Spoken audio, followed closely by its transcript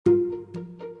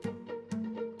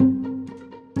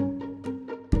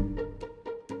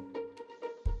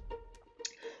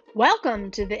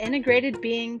Welcome to the Integrated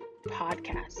Being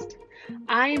podcast.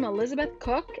 I am Elizabeth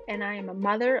Cook, and I am a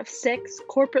mother of 6,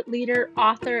 corporate leader,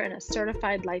 author, and a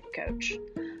certified life coach.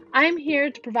 I am here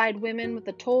to provide women with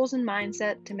the tools and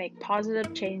mindset to make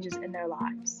positive changes in their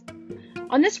lives.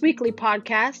 On this weekly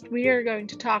podcast, we are going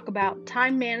to talk about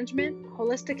time management,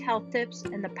 holistic health tips,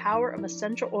 and the power of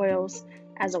essential oils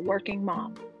as a working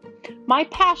mom. My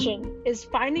passion is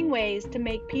finding ways to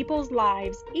make people's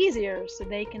lives easier so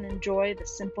they can enjoy the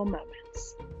simple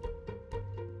moments.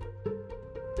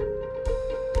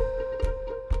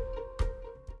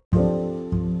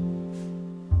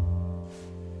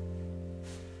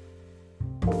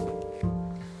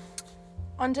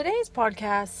 On today's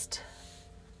podcast,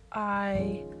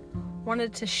 I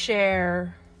wanted to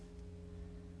share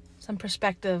some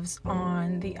perspectives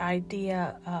on the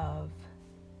idea of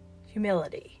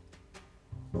humility,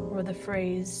 or the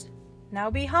phrase, "now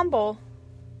be humble."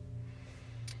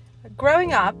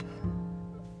 Growing up,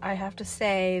 I have to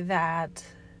say that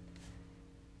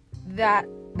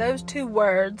those two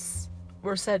words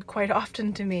were said quite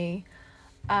often to me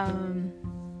by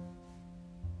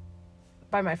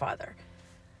my father.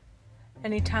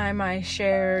 Anytime I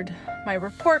shared my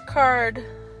report card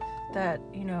that,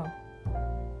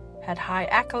 had high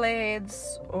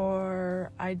accolades,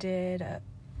 or I did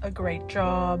a great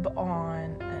job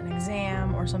on an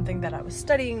exam or something that I was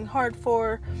studying hard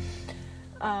for,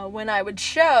 when I would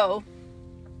show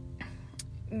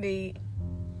the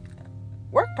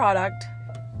work product,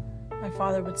 my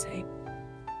father would say,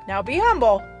 "Now be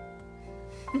humble."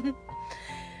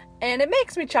 And it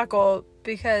makes me chuckle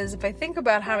because if I think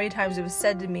about how many times it was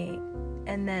said to me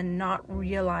and then not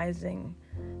realizing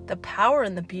the power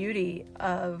and the beauty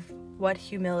of what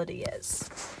humility is,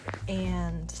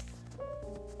 and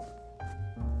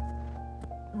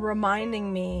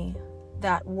reminding me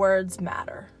that words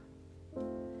matter,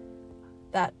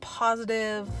 that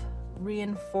positive,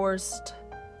 reinforced,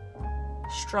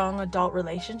 strong adult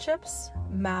relationships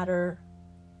matter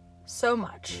so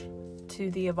much to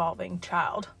the evolving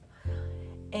child.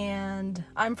 And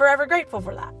I'm forever grateful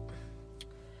for that.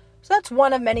 So that's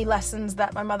one of many lessons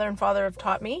that my mother and father have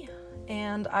taught me.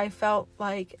 And I felt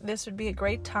like this would be a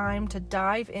great time to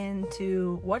dive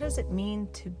into what does it mean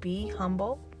to be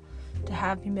humble, to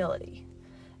have humility,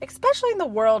 especially in the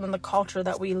world and the culture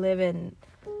that we live in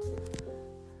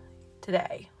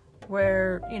today,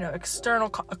 where, external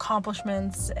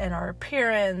accomplishments and our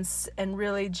appearance and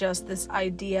really just this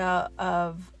idea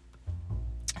of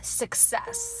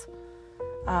success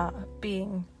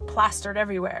being plastered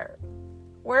everywhere,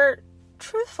 where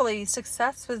truthfully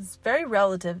success is very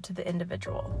relative to the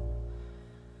individual.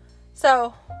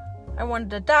 So I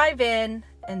wanted to dive in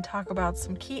and talk about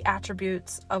some key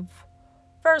attributes of,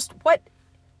 first, what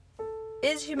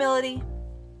is humility,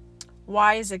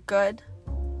 why is it good,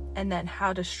 and then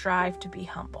how to strive to be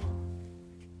humble.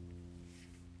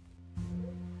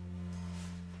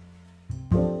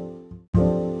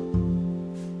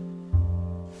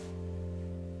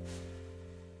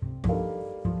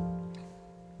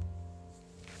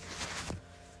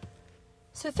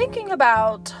 So thinking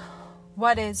about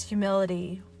what is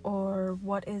humility, or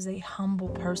what is a humble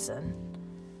person,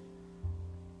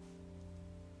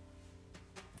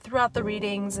 throughout the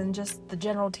readings and just the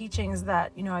general teachings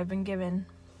that, I've been given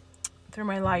through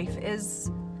my life, is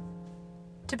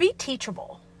to be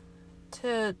teachable,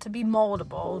 to be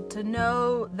moldable, to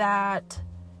know that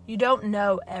you don't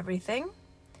know everything,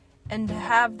 and to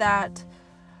have that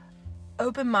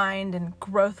open mind and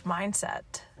growth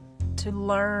mindset to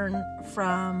learn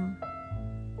from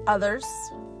others,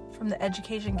 from the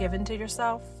education given to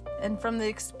yourself, and from the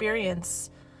experience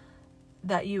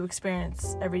that you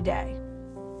experience every day.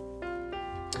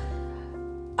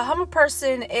 A humble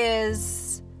person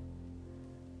is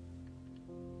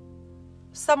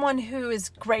someone who is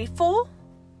grateful,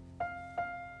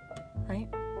 right?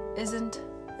 Isn't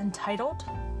entitled.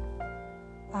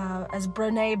 As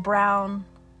Brene Brown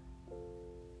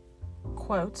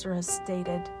quotes or has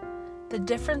stated, the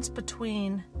difference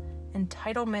between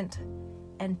entitlement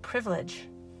and privilege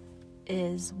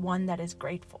is one that is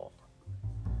grateful.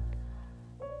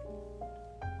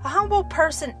 A humble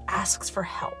person asks for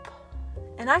help.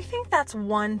 And I think that's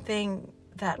one thing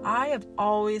that I have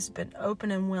always been open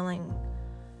and willing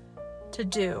to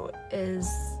do, is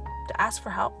to ask for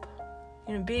help.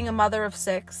 Being a mother of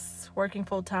 6, working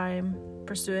full-time,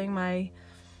 pursuing my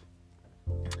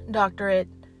doctorate,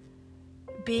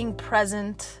 being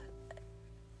present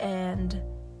and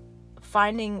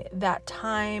finding that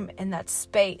time and that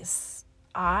space,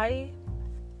 I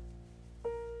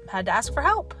had to ask for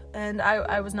help, and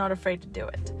I was not afraid to do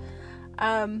it.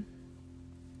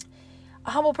 A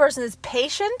humble person is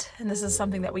patient, and this is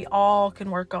something that we all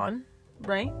can work on,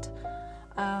 right?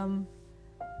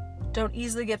 Don't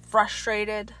easily get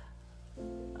frustrated.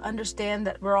 Understand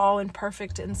that we're all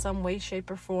imperfect in some way, shape,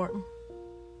 or form.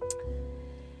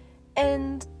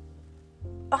 And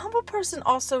a humble person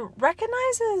also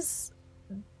recognizes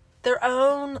their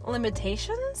own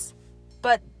limitations,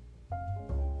 but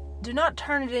do not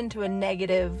turn it into a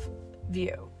negative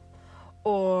view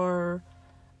or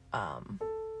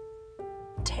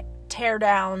tear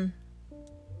down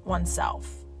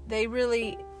oneself. They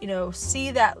really,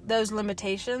 see that those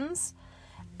limitations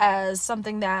as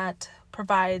something that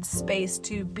provides space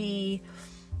to be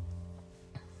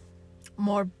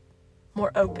more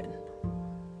open,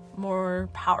 more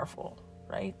powerful,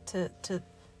 right? To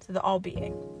the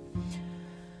all-being.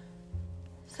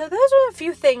 So those are a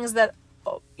few things that,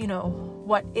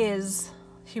 what is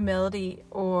humility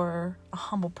or a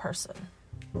humble person.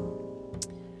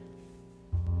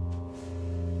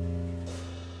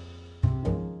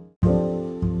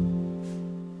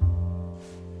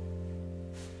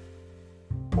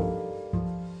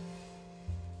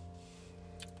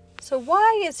 So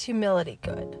why is humility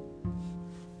good?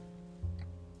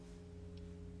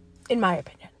 In my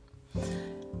opinion.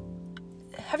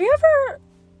 Have you ever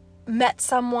met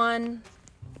someone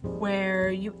where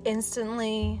you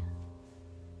instantly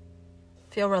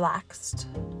feel relaxed?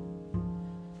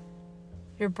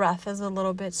 Your breath is a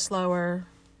little bit slower.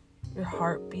 Your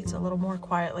heart beats a little more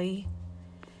quietly.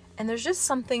 And there's just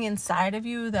something inside of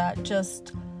you that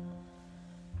just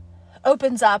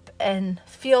opens up and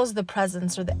feels the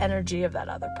presence or the energy of that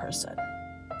other person.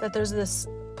 That there's this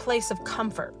place of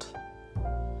comfort.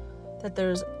 That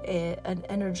there's an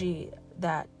energy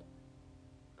that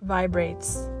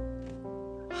vibrates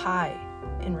high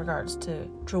in regards to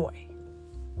joy.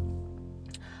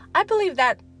 I believe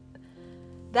that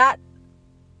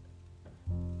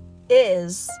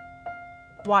is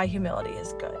why humility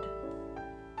is good.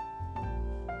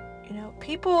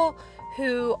 People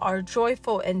who are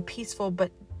joyful and peaceful,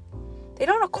 but they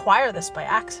don't acquire this by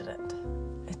accident.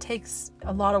 It takes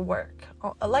a lot of work,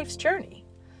 a life's journey,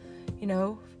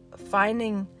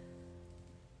 finding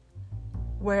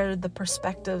where the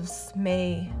perspectives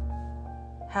may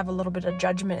have a little bit of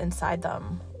judgment inside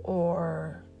them,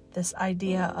 or this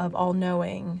idea of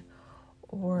all-knowing,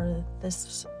 or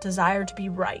this desire to be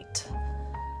right,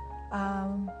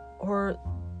 or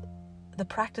the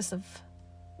practice of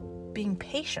being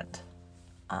patient.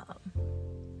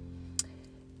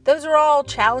 Those are all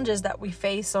challenges that we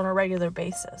face on a regular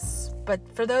basis. But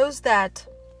for those that,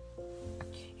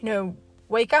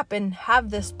 wake up and have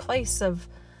this place of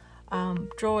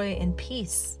joy and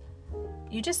peace,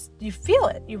 you feel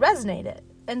it, you resonate it.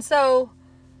 And so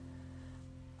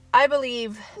I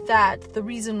believe that the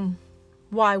reason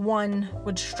why one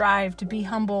would strive to be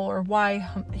humble, or why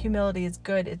humility is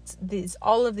good, it's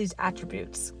all of these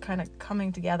attributes kind of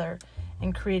coming together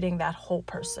and creating that whole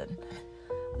person.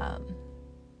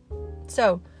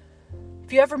 So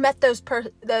if you ever met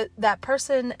that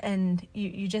person and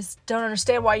you just don't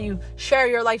understand why you share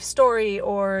your life story,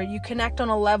 or you connect on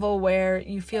a level where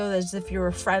you feel as if you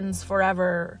were friends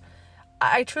forever,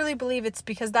 I truly believe it's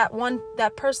because that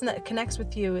person that connects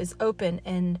with you is open,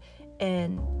 and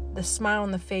the smile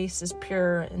on the face is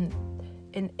pure, and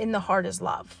in the heart is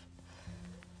love.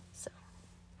 So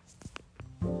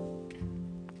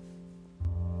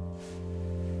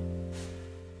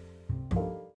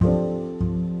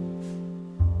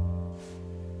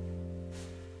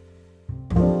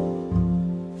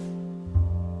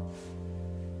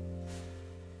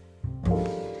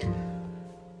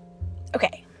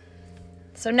okay.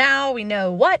 So now we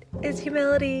know what is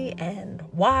humility and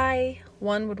why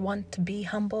one would want to be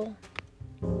humble.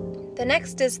 The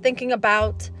next is thinking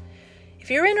about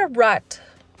if you're in a rut,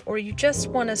 or you just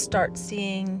want to start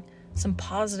seeing some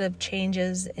positive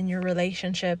changes in your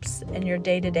relationships and your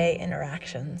day-to-day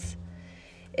interactions,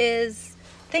 is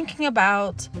thinking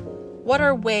about what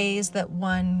are ways that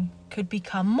one could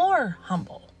become more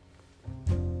humble.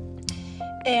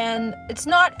 And it's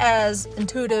not as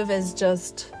intuitive as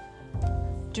just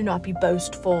do not be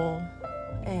boastful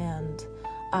and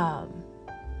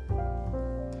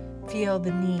feel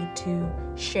the need to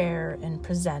share and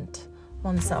present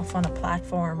oneself on a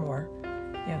platform, or,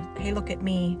 hey, look at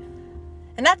me.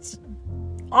 And that's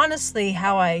honestly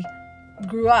how I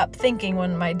grew up thinking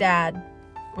when my dad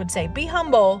would say, be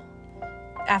humble,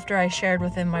 after I shared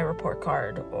with him my report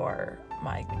card or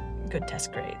my good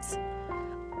test grades.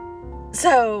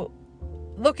 So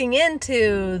looking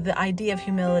into the idea of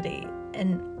humility,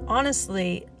 and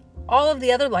honestly, all of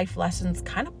the other life lessons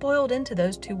kind of boiled into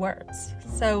those two words.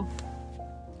 So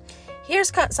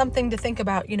here's something to think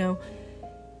about.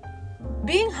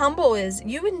 Being humble is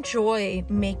you enjoy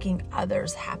making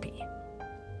others happy.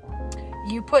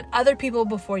 You put other people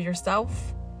before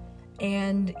yourself,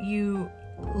 and you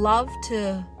love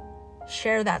to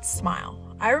share that smile.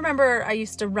 I remember I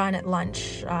used to run at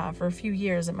lunch for a few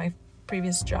years at my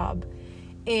previous job,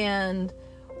 and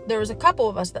there was a couple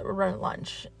of us that would run at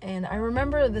lunch, and I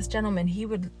remember this gentleman, he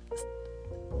would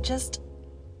just,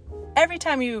 every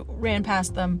time you ran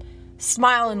past them,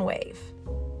 smile and wave.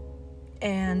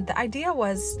 And the idea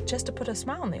was just to put a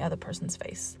smile on the other person's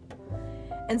face.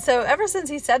 And so ever since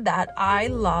he said that, I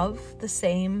love the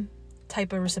same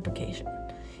type of reciprocation.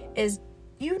 Is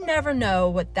you never know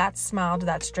what that smile to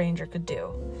that stranger could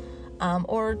do,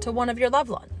 or to one of your loved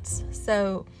ones.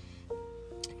 So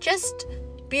just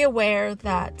be aware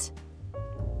that,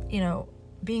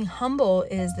 being humble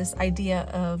is this idea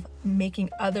of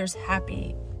making others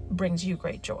happy brings you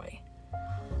great joy.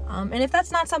 And if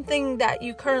that's not something that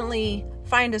you currently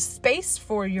find a space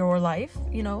for your life,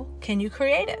 can you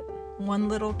create it? One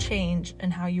little change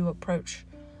in how you approach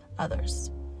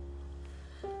others.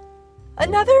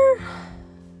 Another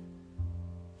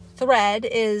thread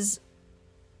is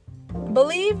don't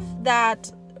believe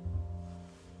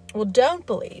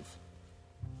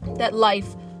that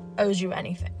life owes you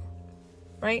anything,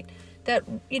 right? That,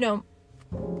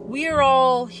 we are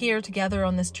all here together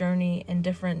on this journey in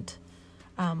different,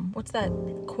 what's that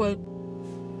quote?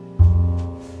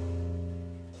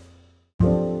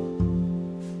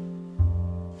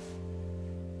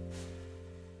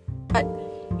 But,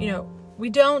 we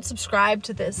don't subscribe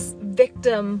to this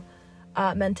victim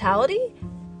mentality,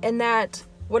 and that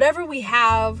whatever we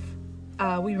have,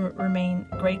 we remain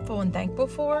grateful and thankful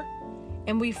for,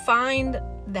 and we find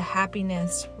the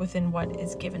happiness within what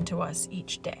is given to us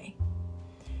each day.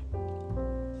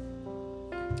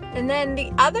 And then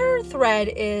the other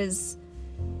thread is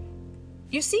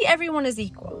you see everyone as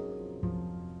equal.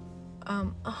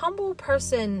 A humble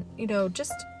person,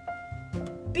 just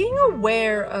being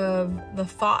aware of the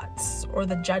thoughts or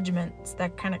the judgments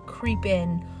that kind of creep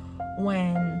in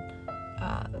when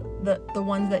the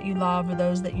ones that you love or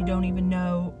those that you don't even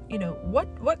know,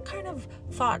 what kind of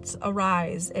thoughts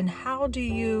arise, and how do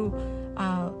you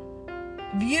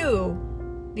view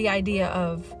the idea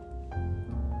of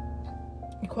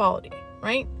equality,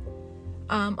 right?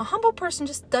 A humble person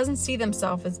just doesn't see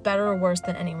themselves as better or worse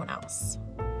than anyone else.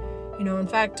 In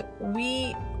fact,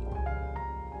 we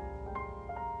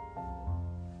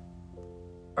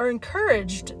are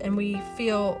encouraged and we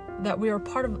feel that we are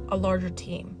part of a larger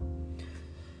team.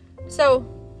 So,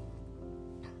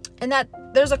 and that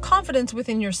there's a confidence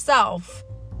within yourself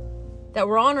that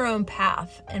we're on our own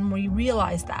path, and we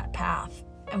realize that path,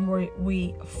 and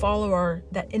we follow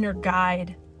that inner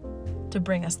guide to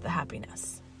bring us the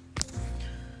happiness.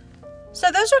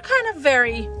 So those are kind of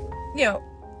very,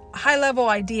 high level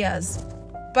ideas,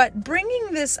 but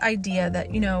bringing this idea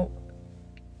that,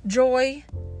 joy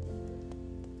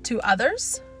to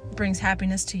others brings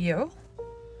happiness to you,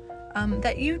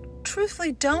 that you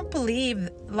truthfully don't believe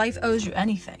life owes you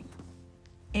anything,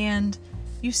 and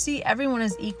you see everyone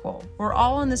as equal. We're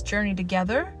all on this journey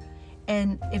together,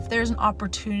 and if there's an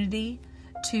opportunity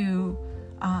to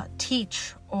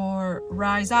teach or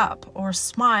rise up or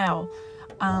smile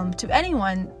to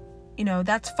anyone,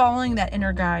 that's following that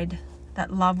inner guide,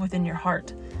 that love within your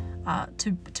heart,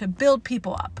 to build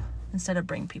people up instead of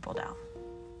bring people down.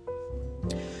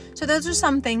 So those are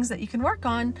some things that you can work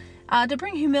on to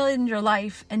bring humility into your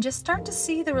life, and just start to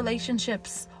see the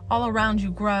relationships all around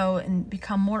you grow and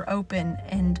become more open,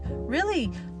 and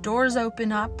really doors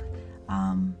open up.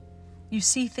 You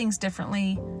see things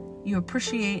differently. You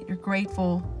appreciate, you're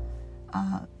grateful,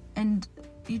 and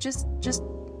you just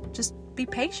be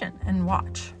patient and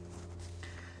watch.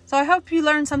 So I hope you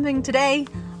learned something today.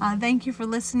 Thank you for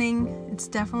listening. It's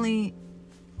definitely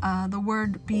the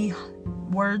words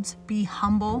be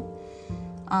humble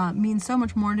means so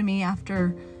much more to me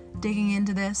after digging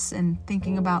into this and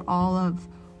thinking about all of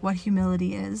what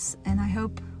humility is. And I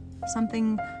hope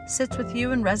something sits with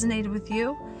you and resonated with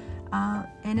you.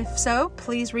 And if so,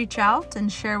 please reach out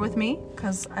and share with me,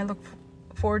 because I look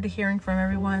forward to hearing from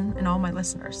everyone and all my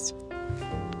listeners.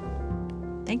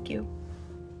 Thank you.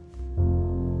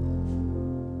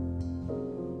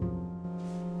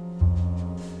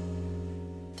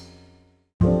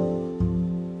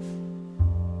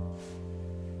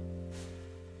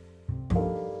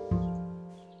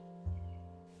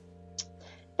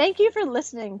 Thank you for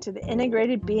listening to the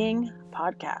Integrated Being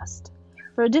podcast.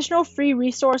 For additional free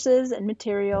resources and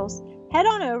materials, head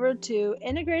on over to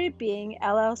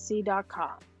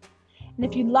integratedbeingllc.com. And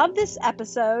if you love this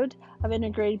episode of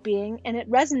Integrated Being and it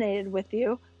resonated with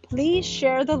you, please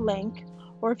share the link.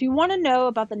 Or if you want to know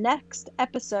about the next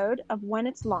episode of when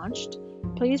it's launched,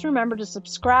 please remember to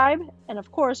subscribe and,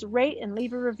 of course, rate and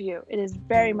leave a review. It is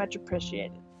very much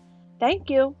appreciated. Thank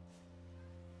you.